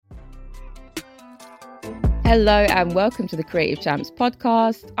Hello and welcome to the Creative Champs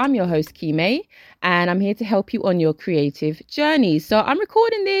podcast. I'm your host, Kime, and I'm here to help you on your creative journey. So I'm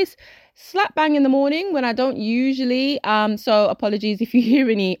recording this slap bang in the morning when I don't usually. So apologies if you hear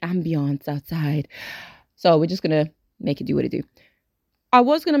any ambience outside. So we're just going to make it do what it do. I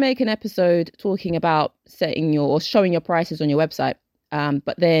was going to make an episode talking about showing your prices on your website.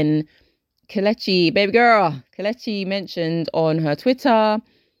 But then Kelechi, baby girl, Kelechi mentioned on her Twitter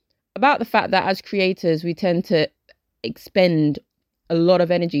about the fact that as creators, we tend to expend a lot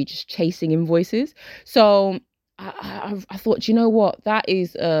of energy just chasing invoices. So I thought, you know what, that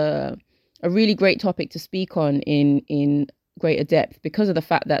is a really great topic to speak on in greater depth, because of the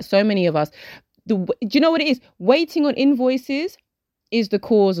fact that so many of us, do you know what it is? Waiting on invoices is the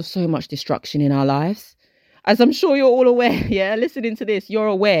cause of so much destruction in our lives. As I'm sure you're all aware, yeah, listening to this, you're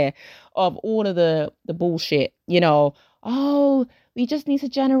aware of all of the bullshit, we just need to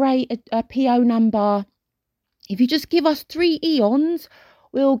generate a PO number. If you just give us 3 eons,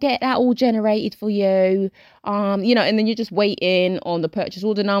 we'll get that all generated for you. And then you're just waiting on the purchase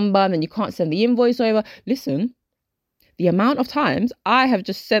order number, and then you can't send the invoice over. Listen, the amount of times I have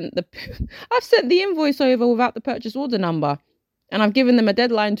just sent the invoice over without the purchase order number, and I've given them a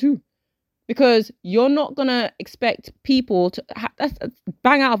deadline too. Because you're not going to expect people to, that's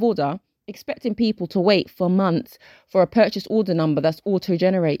bang out of order, expecting people to wait for months for a purchase order number that's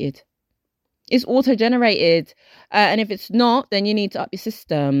auto-generated. It's auto-generated. And if it's not, then you need to up your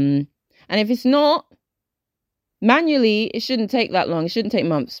system. And if it's not, manually, it shouldn't take that long. It shouldn't take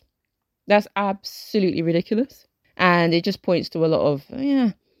months. That's absolutely ridiculous. And it just points to a lot of,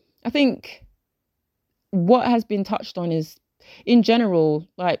 I think what has been touched on is, in general,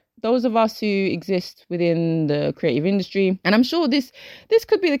 like those of us who exist within the creative industry, and I'm sure this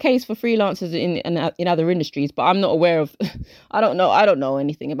could be the case for freelancers in other industries, but I'm not aware of, I don't know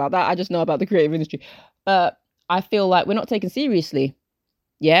anything about that. I just know about the creative industry. But I feel like we're not taken seriously.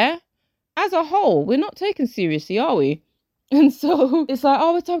 Yeah? As a whole, we're not taken seriously, are we? And so it's like,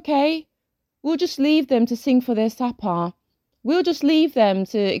 oh, it's okay. We'll just leave them to sing for their supper. We'll just leave them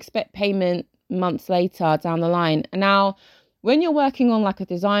to expect payment months later down the line. And now, when you're working on like a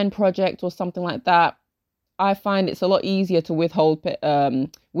design project or something like that, I find it's a lot easier to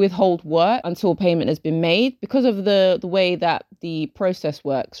withhold work until payment has been made, because of the way that the process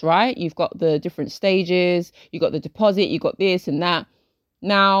works, right? You've got the different stages, you've got the deposit, you've got this and that.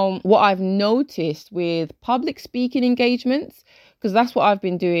 Now, what I've noticed with public speaking engagements, because that's what I've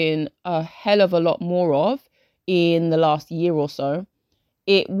been doing a hell of a lot more of in the last year or so,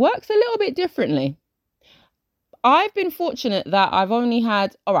 it works a little bit differently. I've been fortunate that I've only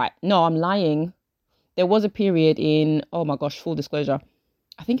had, I'm lying. There was a period in, oh my gosh, full disclosure,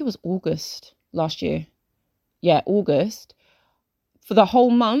 I think it was August last year. Yeah, August. For the whole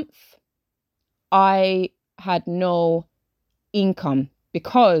month, I had no income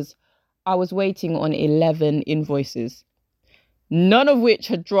because I was waiting on 11 invoices, none of which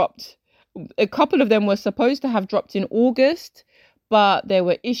had dropped. A couple of them were supposed to have dropped in August, but there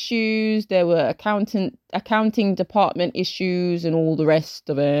were issues, there were accounting department issues and all the rest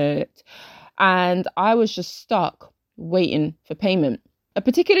of it. And I was just stuck waiting for payment. A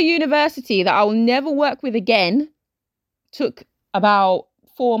particular university that I will never work with again took about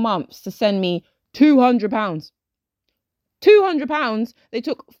 4 months to send me £200. £200, they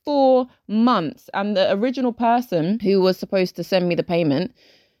took 4 months. And the original person who was supposed to send me the payment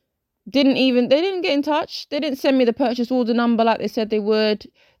they didn't get in touch. They didn't send me the purchase order number like they said they would.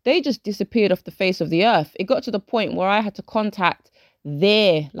 They just disappeared off the face of the earth. It got to the point where I had to contact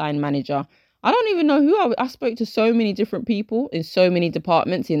their line manager. I don't even know who I spoke to so many different people in so many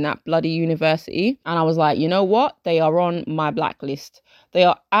departments in that bloody university. And I was like, you know what? They are on my blacklist. They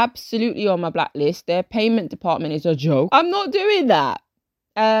are absolutely on my blacklist. Their payment department is a joke. I'm not doing that.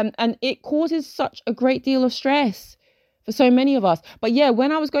 And it causes such a great deal of stress for so many of us. But yeah,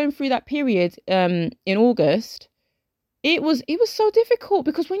 when I was going through that period in August, it was so difficult,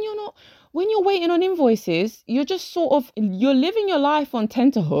 because when you're waiting on invoices, you're just you're living your life on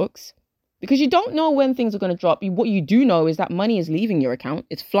tenterhooks, because you don't know when things are going to drop. What you do know is that money is leaving your account.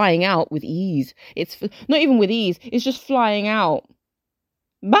 It's flying out with ease. It's not even with ease. It's just flying out.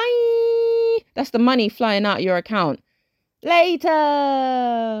 Bye. That's the money flying out your account.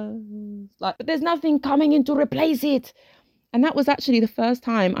 Later. But there's nothing coming in to replace it. And that was actually the first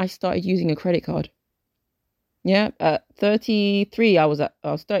time I started using a credit card. Yeah, at 33, I was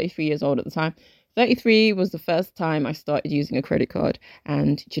 33 years old at the time. 33 was the first time I started using a credit card.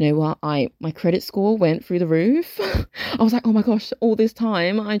 And do you know what? My credit score went through the roof. I was like, oh my gosh, all this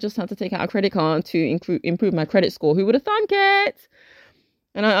time I just had to take out a credit card to improve my credit score. Who would have thunk it?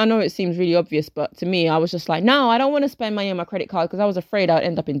 And I know it seems really obvious, but to me, I was just like, no, I don't want to spend money on my credit card because I was afraid I'd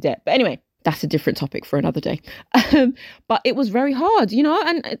end up in debt. But anyway, that's a different topic for another day. But it was very hard,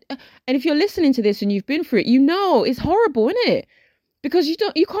 and if you're listening to this and you've been through it, it's horrible, isn't it? Because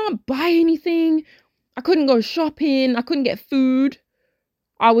you can't buy anything. I couldn't go shopping. I couldn't get food.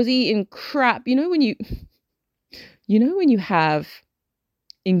 I was eating crap. When you have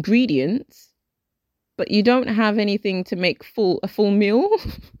ingredients, but you don't have anything to make a full meal.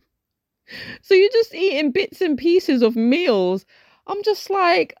 So you're just eating bits and pieces of meals. I'm just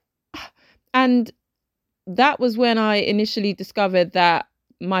like, and that was when I initially discovered that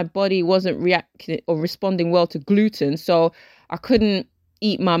my body wasn't reacting or responding well to gluten. So I couldn't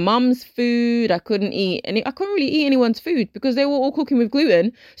eat my mum's food. I couldn't really eat anyone's food because they were all cooking with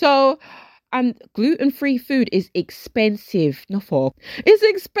gluten. So, and gluten-free food is expensive. It's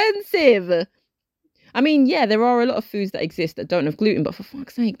expensive. I mean, yeah, there are a lot of foods that exist that don't have gluten, but for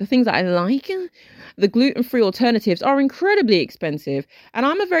fuck's sake, the things that I like, the gluten-free alternatives are incredibly expensive. And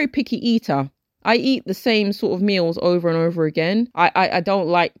I'm a very picky eater. I eat the same sort of meals over and over again. I don't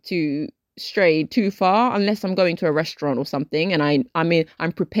like to stray too far unless I'm going to a restaurant or something and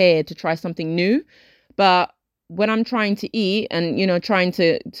I'm prepared to try something new. But when I'm trying to eat and, trying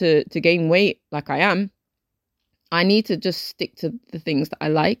to gain weight like I am, I need to just stick to the things that I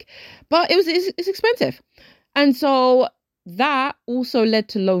like. But it's expensive. And so that also led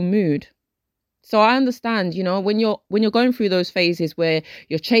to low mood. So I understand, when you're going through those phases where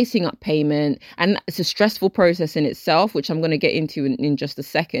you're chasing up payment, and it's a stressful process in itself, which I'm going to get into in just a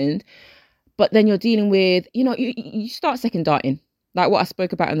second. But then you're dealing with, you start second darting, like what I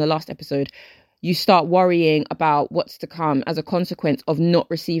spoke about in the last episode. You start worrying about what's to come as a consequence of not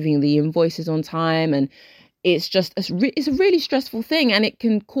receiving the invoices on time. And it's a really stressful thing. And it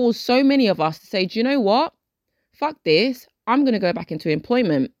can cause so many of us to say, do you know what? Fuck this. I'm going to go back into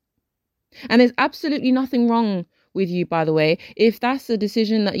employment. And there's absolutely nothing wrong with you, by the way, if that's a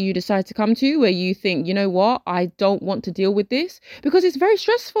decision that you decide to come to where you think, you know what, I don't want to deal with this, because it's very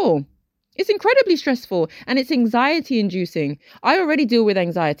stressful. It's incredibly stressful and it's anxiety inducing. I already deal with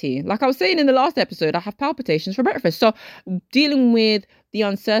anxiety. Like I was saying in the last episode, I have palpitations for breakfast. So dealing with the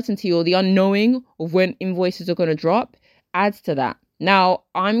uncertainty or the unknowing of when invoices are going to drop adds to that. Now,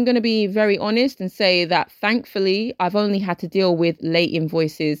 I'm going to be very honest and say that thankfully, I've only had to deal with late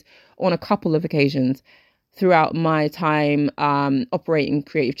invoices on a couple of occasions throughout my time operating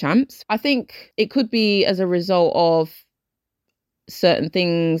Creative Champs. I think it could be as a result of certain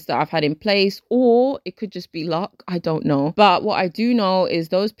things that I've had in place, or it could just be luck. I don't know. But what I do know is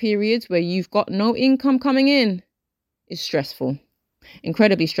those periods where you've got no income coming in is stressful,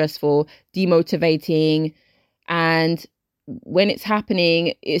 incredibly stressful, demotivating. And when it's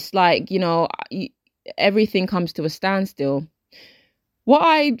happening, it's like, everything comes to a standstill. What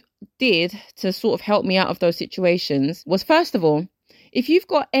I did to sort of help me out of those situations was, first of all, if you've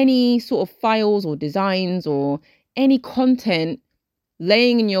got any sort of files or designs or any content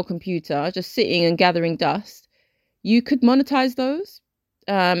laying in your computer, just sitting and gathering dust, you could monetize those.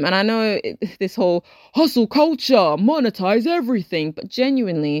 And I know this whole hustle culture, monetize everything, but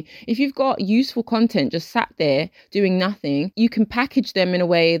genuinely, if you've got useful content just sat there doing nothing, you can package them in a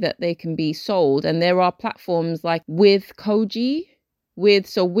way that they can be sold. And there are platforms like Withkoji, with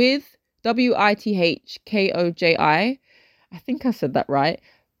Withkoji. I think I said that right.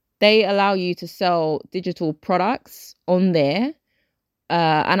 They allow you to sell digital products on there.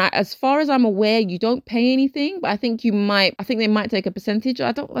 As far as I'm aware, you don't pay anything, but I think they might take a percentage.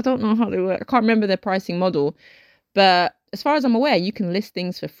 I don't know how they work. I can't remember their pricing model, but as far as I'm aware, you can list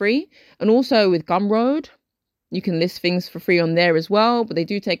things for free. And also with Gumroad, you can list things for free on there as well, but they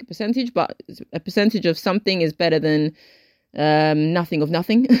do take a percentage, but a percentage of something is better than nothing of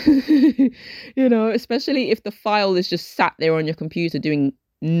nothing. Especially if the file is just sat there on your computer doing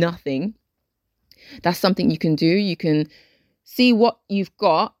nothing. That's something you can do. You can see what you've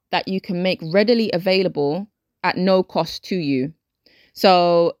got that you can make readily available at no cost to you.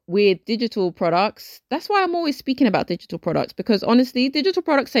 So with digital products, that's why I'm always speaking about digital products, because honestly, digital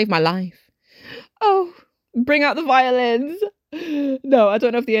products save my life. Oh, bring out the violins. No, I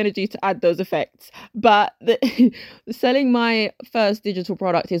don't have the energy to add those effects. But selling my first digital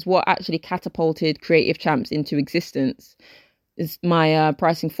product is what actually catapulted Creative Champs into existence. Is my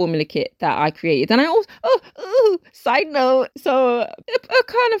pricing formula kit that I created. And I also, side note, so a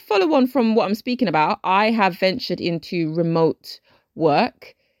kind of follow on from what I'm speaking about, I have ventured into remote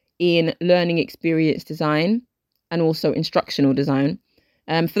work in learning experience design and also instructional design.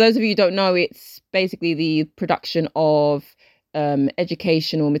 For those of you who don't know, it's basically the production of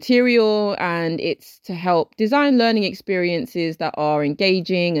educational material, and it's to help design learning experiences that are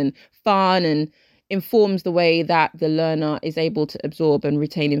engaging and fun and informs the way that the learner is able to absorb and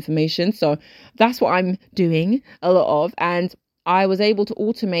retain information. So that's what I'm doing a lot of. And I was able to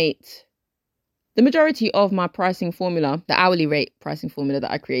automate the majority of my pricing formula, the hourly rate pricing formula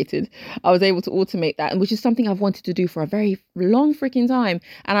that I created. I was able to automate that, and which is something I've wanted to do for a very long freaking time.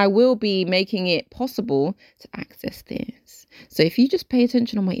 And I will be making it possible to access this. So if you just pay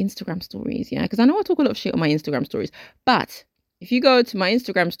attention on my Instagram stories, yeah, because I know I talk a lot of shit on my Instagram stories, but if you go to my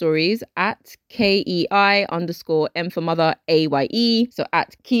Instagram stories at KEI_M for mother AYE, so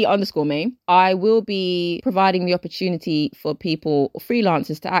at key_May, I will be providing the opportunity for people,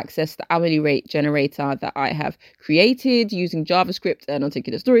 freelancers, to access the hourly rate generator that I have created using JavaScript and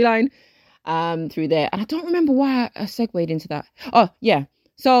Articulate Storyline through there. And I don't remember why I segued into that. Oh, yeah.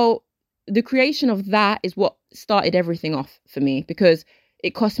 So the creation of that is what started everything off for me, because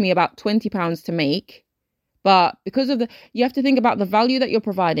it cost me about £20 to make. But because of you have to think about the value that you're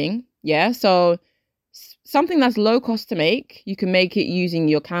providing. Yeah. So something that's low cost to make, you can make it using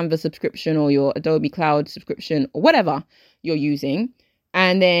your Canva subscription or your Adobe Cloud subscription or whatever you're using.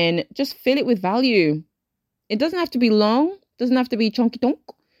 And then just fill it with value. It doesn't have to be long. Doesn't have to be chonky tonk.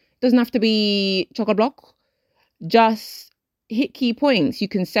 Doesn't have to be chock-a-block. Just hit key points. You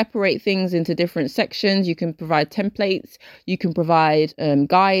can separate things into different sections. You can provide templates. You can provide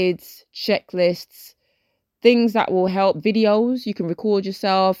guides, checklists, things that will help, videos. You can record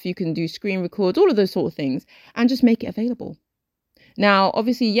yourself. You can do screen records, all of those sort of things, and just make it available. Now,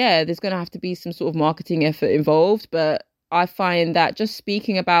 obviously, yeah, there's going to have to be some sort of marketing effort involved, but I find that just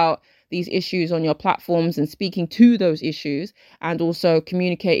speaking about these issues on your platforms and speaking to those issues and also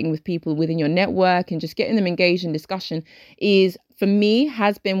communicating with people within your network and just getting them engaged in discussion is, for me,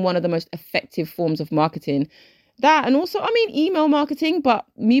 has been one of the most effective forms of marketing. That, and also, I mean, email marketing, but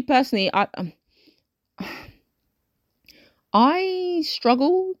me personally, I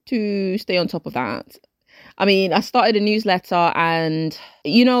struggle to stay on top of that. I mean, I started a newsletter, and,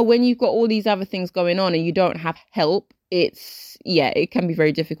 you know, when you've got all these other things going on and you don't have help, it can be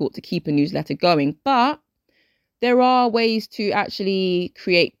very difficult to keep a newsletter going. But there are ways to actually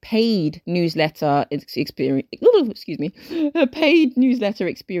create paid newsletter paid newsletter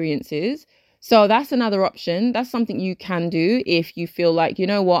experiences. So that's another option. That's something you can do if you feel like, you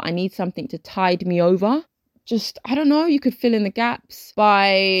know what, I need something to tide me over. Just, I don't know, you could fill in the gaps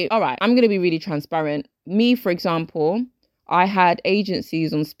by, all right, I'm going to be really transparent. Me, for example, I had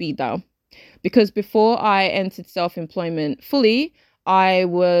agencies on speed dial because before I entered self-employment fully, I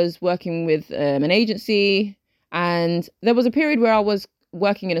was working with an agency, and there was a period where I was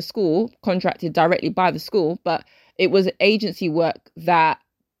working in a school, contracted directly by the school, but it was agency work that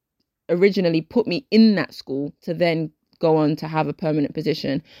originally put me in that school to then go on to have a permanent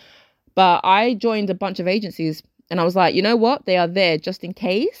position. But I joined a bunch of agencies, and I was like, you know what? They are there just in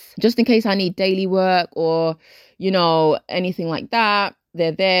case I need daily work or, you know, anything like that.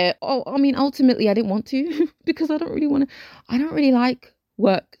 They're there. Oh, I mean, ultimately, I didn't want to because I don't really like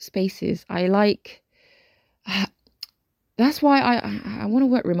work spaces. That's why I want to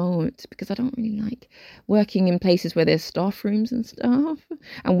work remote, because I don't really like working in places where there's staff rooms and stuff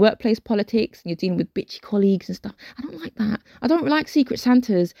and workplace politics and you're dealing with bitchy colleagues and stuff. I don't like that. I don't like secret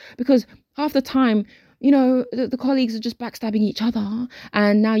Santas, because half the time, you know, the colleagues are just backstabbing each other,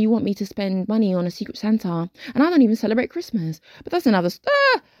 and now you want me to spend money on a secret Santa, and I don't even celebrate Christmas. But that's another...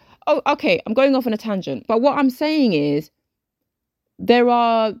 okay, I'm going off on a tangent. But what I'm saying is, there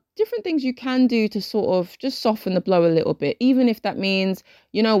are different things you can do to sort of just soften the blow a little bit, even if that means,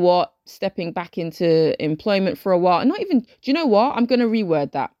 you know what, stepping back into employment for a while. And not even, do you know what? I'm going to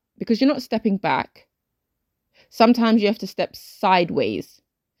reword that, because you're not stepping back. Sometimes you have to step sideways.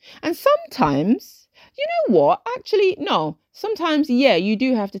 And sometimes, you know what? Actually, no. Sometimes, yeah, you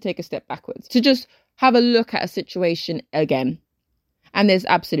do have to take a step backwards to just have a look at a situation again. And there's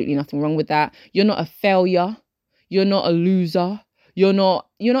absolutely nothing wrong with that. You're not a failure. You're not a loser. You're not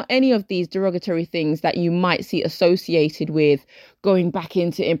any of these derogatory things that you might see associated with going back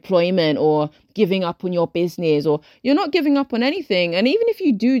into employment or giving up on your business, or you're not giving up on anything. And even if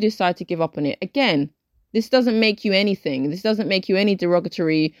you do decide to give up on it, again, this doesn't make you anything. This doesn't make you any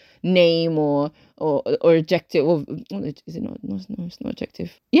derogatory name or adjective. Or is it not? No, it's not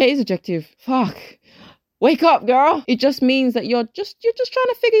adjective. Yeah, it is adjective. Fuck. Wake up, girl. It just means that you're just trying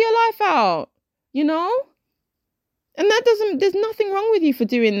to figure your life out, you know? And there's nothing wrong with you for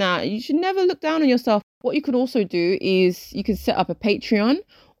doing that. You should never look down on yourself. What you could also do is you can set up a Patreon,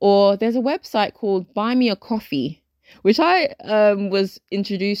 or there's a website called Buy Me a Coffee, which I was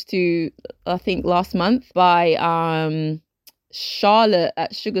introduced to, I think, last month by Charlotte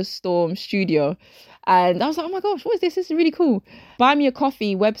at Sugarstorm Studio. And I was like, oh my gosh, what is this? This is really cool. Buy Me a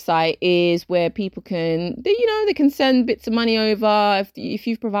Coffee website is where people can, they can send bits of money over. If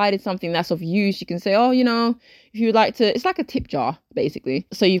you've provided something that's of use, you can say, if you would like to, it's like a tip jar, basically.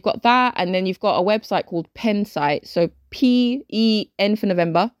 So you've got that. And then you've got a website called Pensight. So PEN for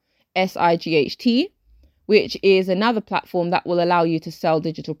November, SIGHT, which is another platform that will allow you to sell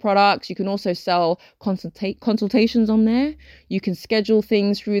digital products. You can also sell consultations on there. You can schedule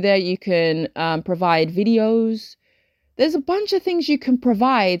things through there. You can provide videos. There's a bunch of things you can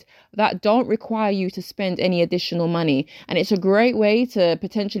provide that don't require you to spend any additional money. And it's a great way to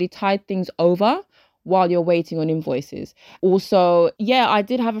potentially tide things over while you're waiting on invoices. Also, I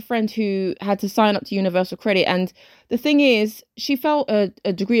did have a friend who had to sign up to Universal Credit. And the thing is, she felt a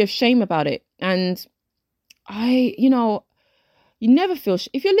degree of shame about it. And you never feel,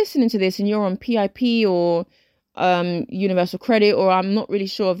 if you're listening to this and you're on PIP or Universal Credit, or I'm not really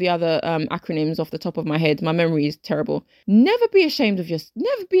sure of the other acronyms off the top of my head, my memory is terrible. Never be ashamed of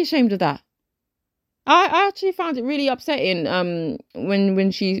that. I actually found it really upsetting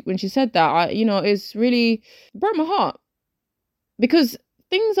when she said that. It's really broke my heart, because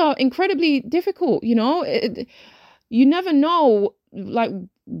things are incredibly difficult. You never know, like,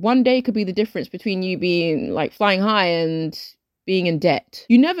 one day could be the difference between you being like flying high and being in debt.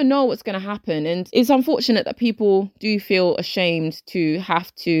 You never know what's going to happen. And it's unfortunate that people do feel ashamed to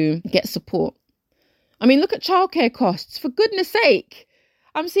have to get support. I mean, look at childcare costs. For goodness sake,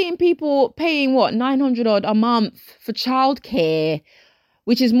 I'm seeing people paying 900 odd a month for childcare,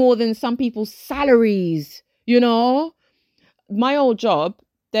 which is more than some people's salaries. My old job,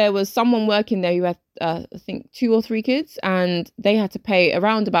 there was someone working there who had, I think, 2 or 3 kids, and they had to pay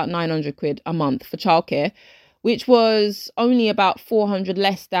around about 900 quid a month for childcare, which was only about 400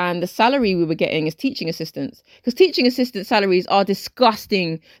 less than the salary we were getting as teaching assistants. Because teaching assistant salaries are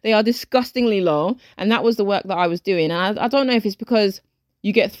disgusting. They are disgustingly low. And that was the work that I was doing. And I don't know if it's because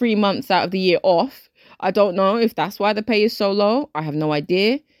you get 3 months out of the year off. I don't know if that's why the pay is so low. I have no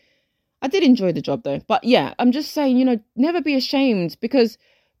idea. I did enjoy the job though. But yeah, I'm just saying, never be ashamed, because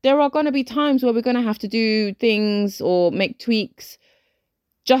there are going to be times where we're going to have to do things or make tweaks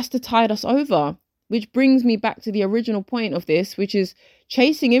just to tide us over, which brings me back to the original point of this, which is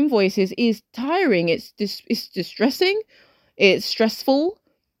chasing invoices is tiring. It's distressing. It's stressful,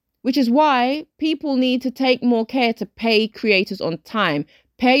 which is why people need to take more care to pay creators on time,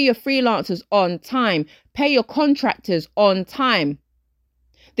 pay your freelancers on time, pay your contractors on time.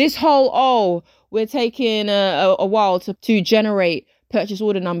 This whole, we're taking a while to generate purchase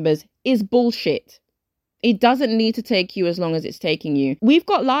order numbers is bullshit. It doesn't need to take you as long as it's taking you. We've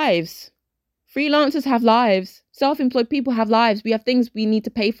got lives. Freelancers have lives. Self-employed people have lives. We have things we need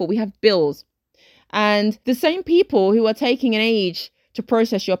to pay for. We have bills. And the same people who are taking an age to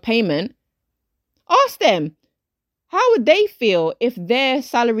process your payment, ask them, how would they feel if their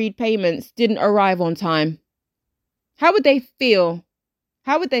salaried payments didn't arrive on time? How would they feel?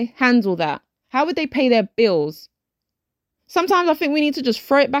 How would they handle that? How would they pay their bills? Sometimes I think we need to just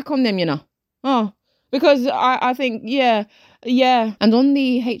throw it back on them, because I think, yeah. And on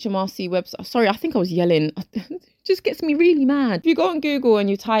the HMRC website, sorry, I think I was yelling. It just gets me really mad. If you go on Google and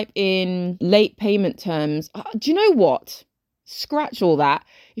you type in late payment terms, do you know what? Scratch all that.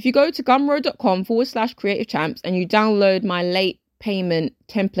 If you go to gumroad.com/creative champs and you download my late payment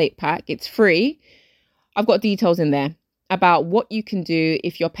template pack, it's free. I've got details in there about what you can do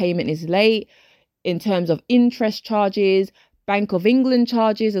if your payment is late, in terms of interest charges, Bank of England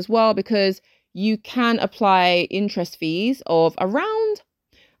charges as well, because you can apply interest fees of around,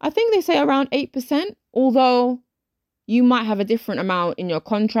 I think they say around 8%, although you might have a different amount in your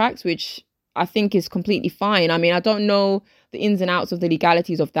contracts, which I think is completely fine. I mean, I don't know the ins and outs of the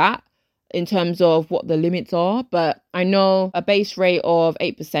legalities of that in terms of what the limits are, but I know a base rate of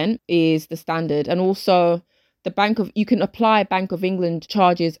 8% is the standard. And also you can apply Bank of England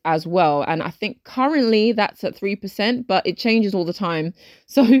charges as well. And I think currently that's at 3%, but it changes all the time.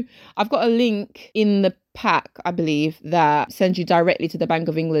 So I've got a link in the pack, I believe, that sends you directly to the Bank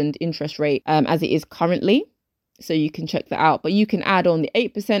of England interest rate as it is currently. So you can check that out. But you can add on the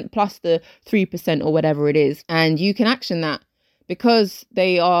 8% plus the 3% or whatever it is. And you can action that because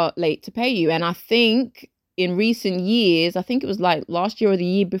they are late to pay you. And I think in recent years, I think it was like last year or the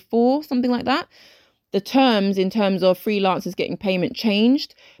year before, something like that, the terms in terms of freelancers getting payment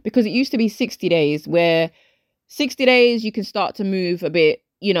changed, because it used to be 60 days, where 60 days you can start to move a bit,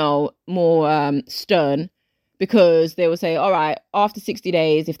 more stern, because they will say, all right, after 60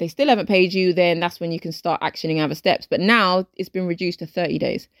 days, if they still haven't paid you, then that's when you can start actioning other steps. But now it's been reduced to 30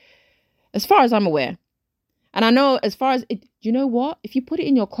 days, as far as I'm aware. And I know as far as it, you know what? If you put it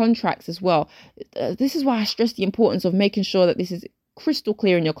in your contracts as well, this is why I stress the importance of making sure that this is crystal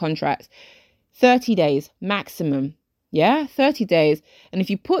clear in your contracts. 30 days maximum. Yeah, 30 days. And if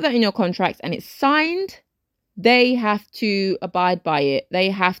you put that in your contracts and it's signed, they have to abide by it. They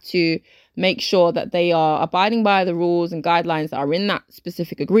have to make sure that they are abiding by the rules and guidelines that are in that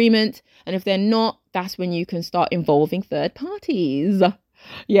specific agreement. And if they're not, that's when you can start involving third parties.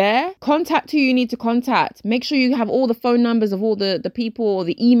 Yeah. Contact who you need to contact. Make sure you have all the phone numbers of all the people, or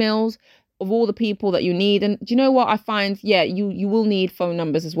the emails of all the people that you need. And do you know what I find? Yeah, you will need phone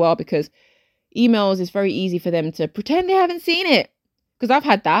numbers as well, because emails is very easy for them to pretend they haven't seen it. Because I've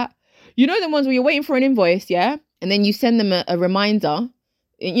had that. You know, the ones where you're waiting for an invoice, yeah? And then you send them a reminder,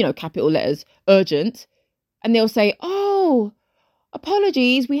 you know, capital letters, urgent. And they'll say, oh,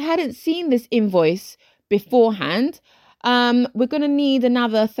 apologies, we hadn't seen this invoice beforehand. We're going to need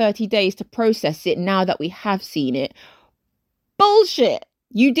another 30 days to process it now that we have seen it. Bullshit.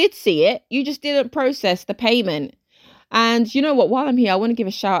 You did see it. You just didn't process the payment. And you know what? While I'm here, I want to give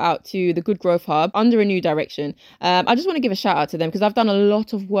a shout out to the Good Growth Hub, Under a New Direction. I just want to give a shout out to them because I've done a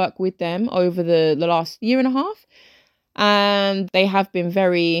lot of work with them over the last year and a half. And they have been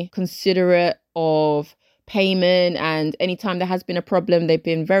very considerate of payment. And anytime there has been a problem, they've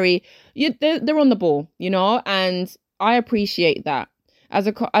been they're on the ball, you know, and I appreciate that. As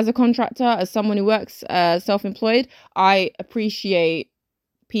a contractor, as someone who works self-employed, I appreciate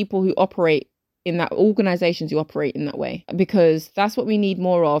people who operate in that, organizations who operate in that way, because that's what we need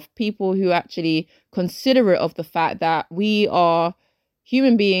more of. People who actually considerate of the fact that we are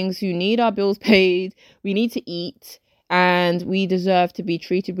human beings who need our bills paid, we need to eat, and we deserve to be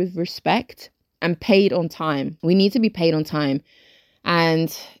treated with respect and paid on time. We need to be paid on time.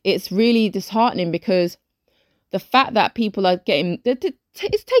 And it's really disheartening because the fact that people are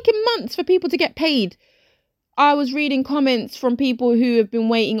it's taking months for people to get paid. I was reading comments from people who have been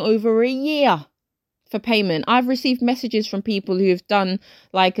waiting over a year for payment. I've received messages from people who have done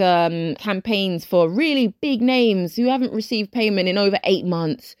like campaigns for really big names who haven't received payment in over 8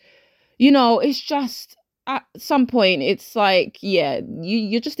 months. You know, it's just at some point it's like, yeah,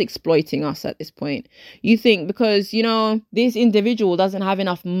 you're just exploiting us at this point. You think because, you know, this individual doesn't have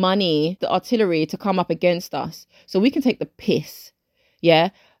enough money, the artillery, to come up against us, so we can take the piss.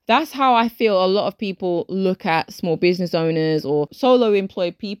 Yeah. That's how I feel a lot of people look at small business owners or solo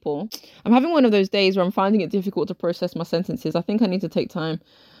employed people. I'm having one of those days where I'm finding it difficult to process my sentences. I think I need to take time.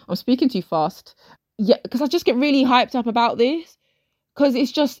 I'm speaking too fast. Yeah, because I just get really hyped up about this because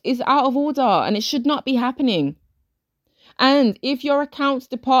it's out of order and it should not be happening. And if your accounts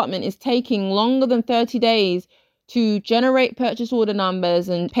department is taking longer than 30 days to generate purchase order numbers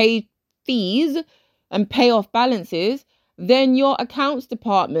and pay fees and pay off balances, then your accounts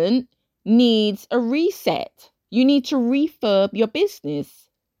department needs a reset. You need to refurb your business.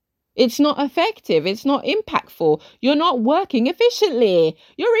 It's not effective. It's not impactful. You're not working efficiently.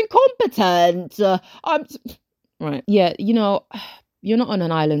 You're incompetent. Right. Yeah, you know, you're not on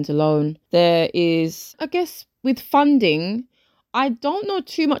an island alone. There is, I guess, with funding, I don't know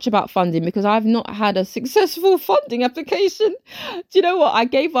too much about funding because I've not had a successful funding application. Do you know what? I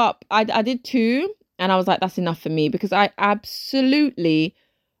gave up. I did 2. And I was like, that's enough for me, because I absolutely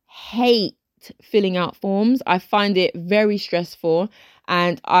hate filling out forms. I find it very stressful.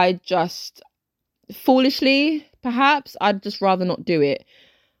 And I just, foolishly, perhaps, I'd just rather not do it.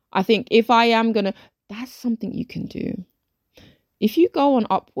 I think if I am going to, that's something you can do. If you go on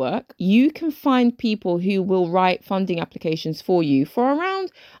Upwork, you can find people who will write funding applications for you for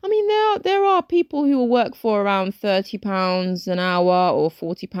around, I mean, there are people who will work for around £30 an hour or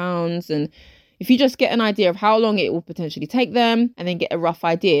 £40. And if you just get an idea of how long it will potentially take them and then get a rough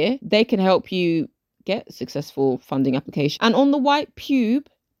idea, they can help you get a successful funding application. And on the White Pube,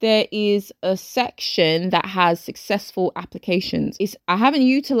 there is a section that has successful applications. I haven't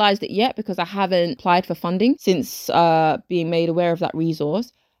utilized it yet because I haven't applied for funding since being made aware of that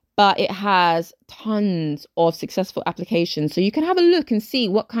resource. But it has tons of successful applications. So you can have a look and see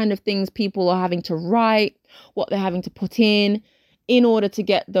what kind of things people are having to write, what they're having to put in order to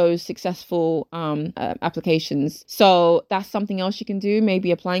get those successful applications. So that's something else you can do.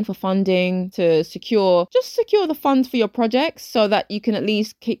 Maybe applying for funding to secure the funds for your projects so that you can at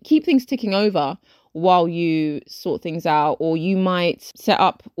least keep things ticking over while you sort things out. Or you might set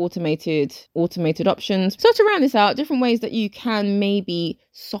up automated options. So to round this out, different ways that you can maybe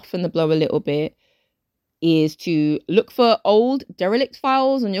soften the blow a little bit is to look for old derelict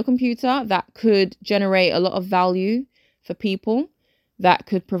files on your computer that could generate a lot of value for people, that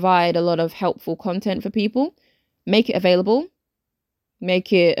could provide a lot of helpful content for people. Make it available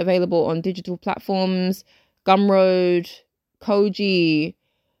on digital platforms, Gumroad, Koji,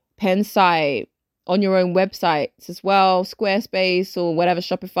 Pensite, on your own websites as well, Squarespace or whatever,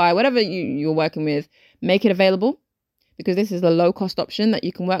 Shopify, whatever you're working with, make it available, because this is the low cost option that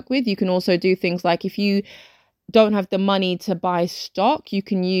you can work with. You can also do things like, if you don't have the money to buy stock, you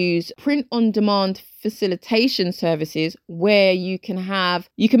can use print on demand facilitation services, where you can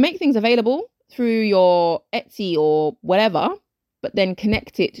make things available through your Etsy or whatever, but then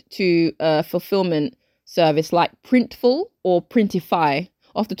connect it to a fulfillment service like Printful or Printify.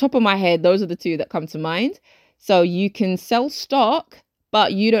 Off the top of my head, those are the two that come to mind. So you can sell stock,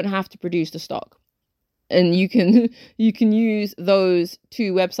 but you don't have to produce the stock. And you can use those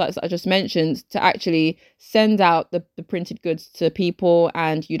two websites that I just mentioned to actually send out the printed goods to people,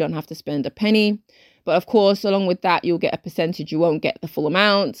 and you don't have to spend a penny. But of course, along with that, you'll get a percentage. You won't get the full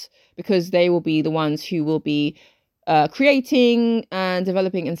amount, because they will be the ones who will be creating and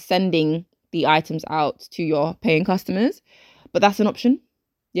developing and sending the items out to your paying customers. But that's an option.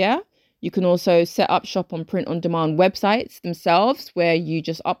 Yeah. You can also set up shop on print on demand websites themselves, where you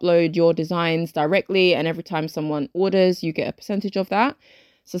just upload your designs directly, and every time someone orders, you get a percentage of that.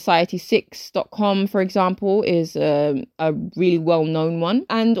 Society6.com, for example, is a really well-known one.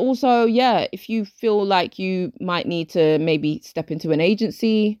 And also, yeah, if you feel like you might need to maybe step into an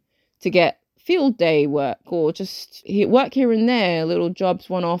agency to get field day work, or just work here and there, little jobs,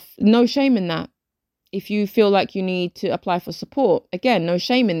 one-off, no shame in that. If you feel like you need to apply for support, again, no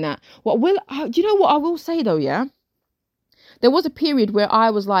shame in that. Do you know what I will say though? Yeah, there was a period where I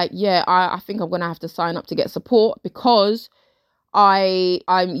was like, I think I'm gonna have to sign up to get support, because I'm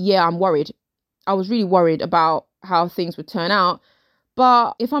worried. I was really worried about how things would turn out.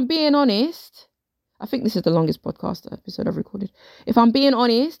 But if I'm being honest, I think this is the longest podcast episode I've recorded. If I'm being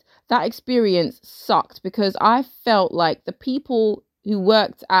honest, that experience sucked, because I felt like the people who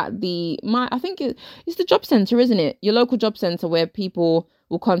worked at I think it's the job centre, isn't it? Your local job centre, where people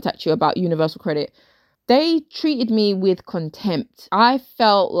will contact you about universal credit. They treated me with contempt. I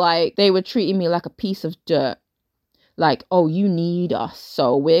felt like they were treating me like a piece of dirt. Like, oh, you need us,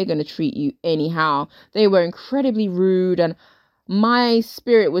 so we're going to treat you anyhow. They were incredibly rude, and my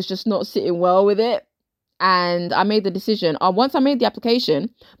spirit was just not sitting well with it. And I made the decision. Once I made the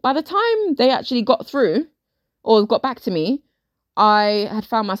application, by the time they actually got through or got back to me, I had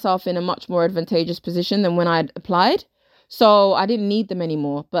found myself in a much more advantageous position than when I'd applied. So I didn't need them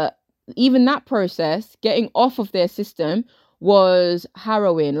anymore. But even that process, getting off of their system, was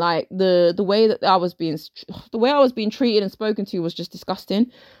harrowing. Like the way I was being treated and spoken to was just disgusting.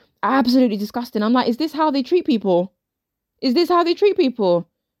 Absolutely disgusting. I'm like, is this how they treat people? Is this how they treat people?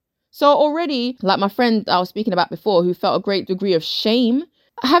 So already, like my friend I was speaking about before, who felt a great degree of shame,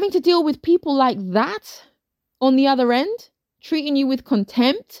 having to deal with people like that on the other end, treating you with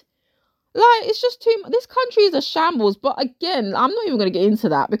contempt. Like, it's just too much. This country is a shambles. But again, I'm not even going to get into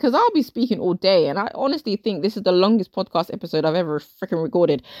that, because I'll be speaking all day. And I honestly think this is the longest podcast episode I've ever freaking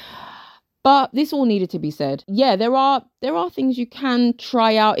recorded. But this all needed to be said. Yeah, there are things you can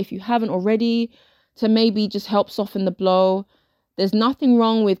try out if you haven't already, to maybe just help soften the blow. There's nothing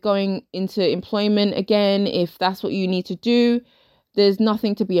wrong with going into employment again if that's what you need to do. There's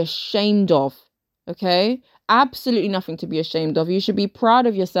nothing to be ashamed of. Okay? Absolutely nothing to be ashamed of. You should be proud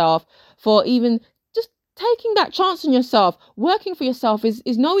of yourself for even just taking that chance on yourself. Working for yourself is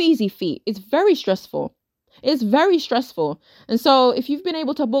no easy feat. It's very stressful. It's very stressful. And so if you've been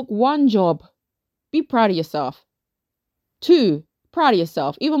able to book one job, be proud of yourself. 2, proud of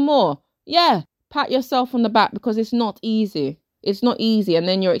yourself. Even more. Yeah, pat yourself on the back, because it's not easy. It's not easy. And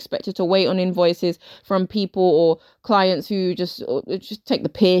then you're expected to wait on invoices from people or clients who just take the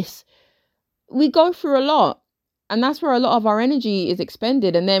piss. We go through a lot. And that's where a lot of our energy is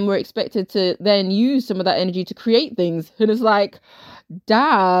expended. And then we're expected to then use some of that energy to create things. And it's like,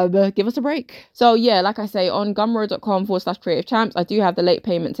 dab, give us a break. So yeah, like I say, on gumroad.com/creative champs, I do have the late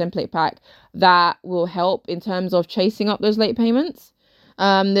payment template pack that will help in terms of chasing up those late payments.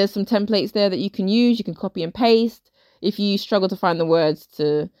 There's some templates there that you can use. You can copy and paste if you struggle to find the words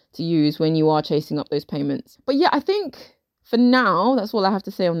to use when you are chasing up those payments. But yeah, I think for now, that's all I have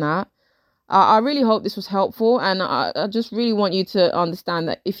to say on that. I really hope this was helpful, and I just really want you to understand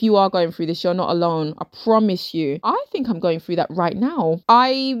that if you are going through this, you're not alone. I promise you. I think I'm going through that right now.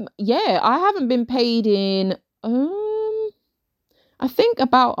 I haven't been paid in I think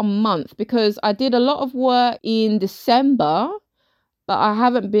about a month, because I did a lot of work in December, but I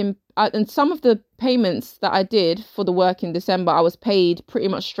haven't been, and some of the payments that I did for the work in December, I was paid pretty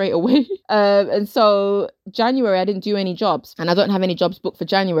much straight away. And so January, I didn't do any jobs, and I don't have any jobs booked for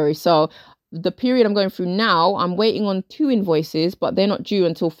January. So the period I'm going through now, I'm waiting on 2 invoices, but they're not due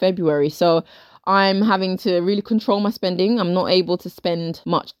until February. So I'm having to really control my spending. I'm not able to spend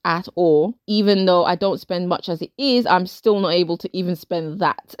much at all. Even though I don't spend much as it is, I'm still not able to even spend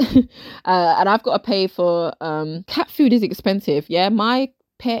that. And I've got to pay for cat food is expensive. Yeah, my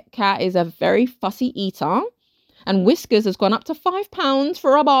pet cat is a very fussy eater, and Whiskers has gone up to £5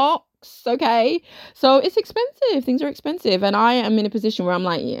 for a box. Okay, so it's expensive. Things are expensive, and I am in a position where I'm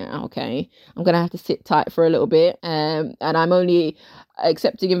like, yeah, okay, I'm gonna have to sit tight for a little bit, and I'm only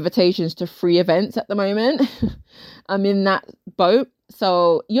accepting invitations to free events at the moment. I'm in that boat.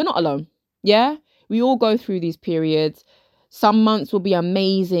 So you're not alone. Yeah, we all go through these periods. Some months will be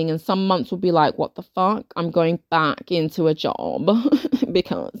amazing, and some months will be like, what the fuck, I'm going back into a job.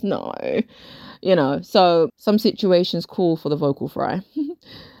 Because no, so some situations call for the vocal fry.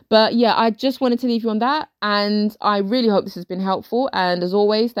 But yeah, I just wanted to leave you on that, and I really hope this has been helpful. And as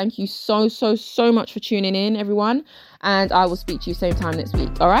always, thank you so much for tuning in, everyone. And I will speak to you same time next week.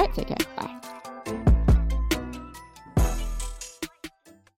 All right, take care. Bye.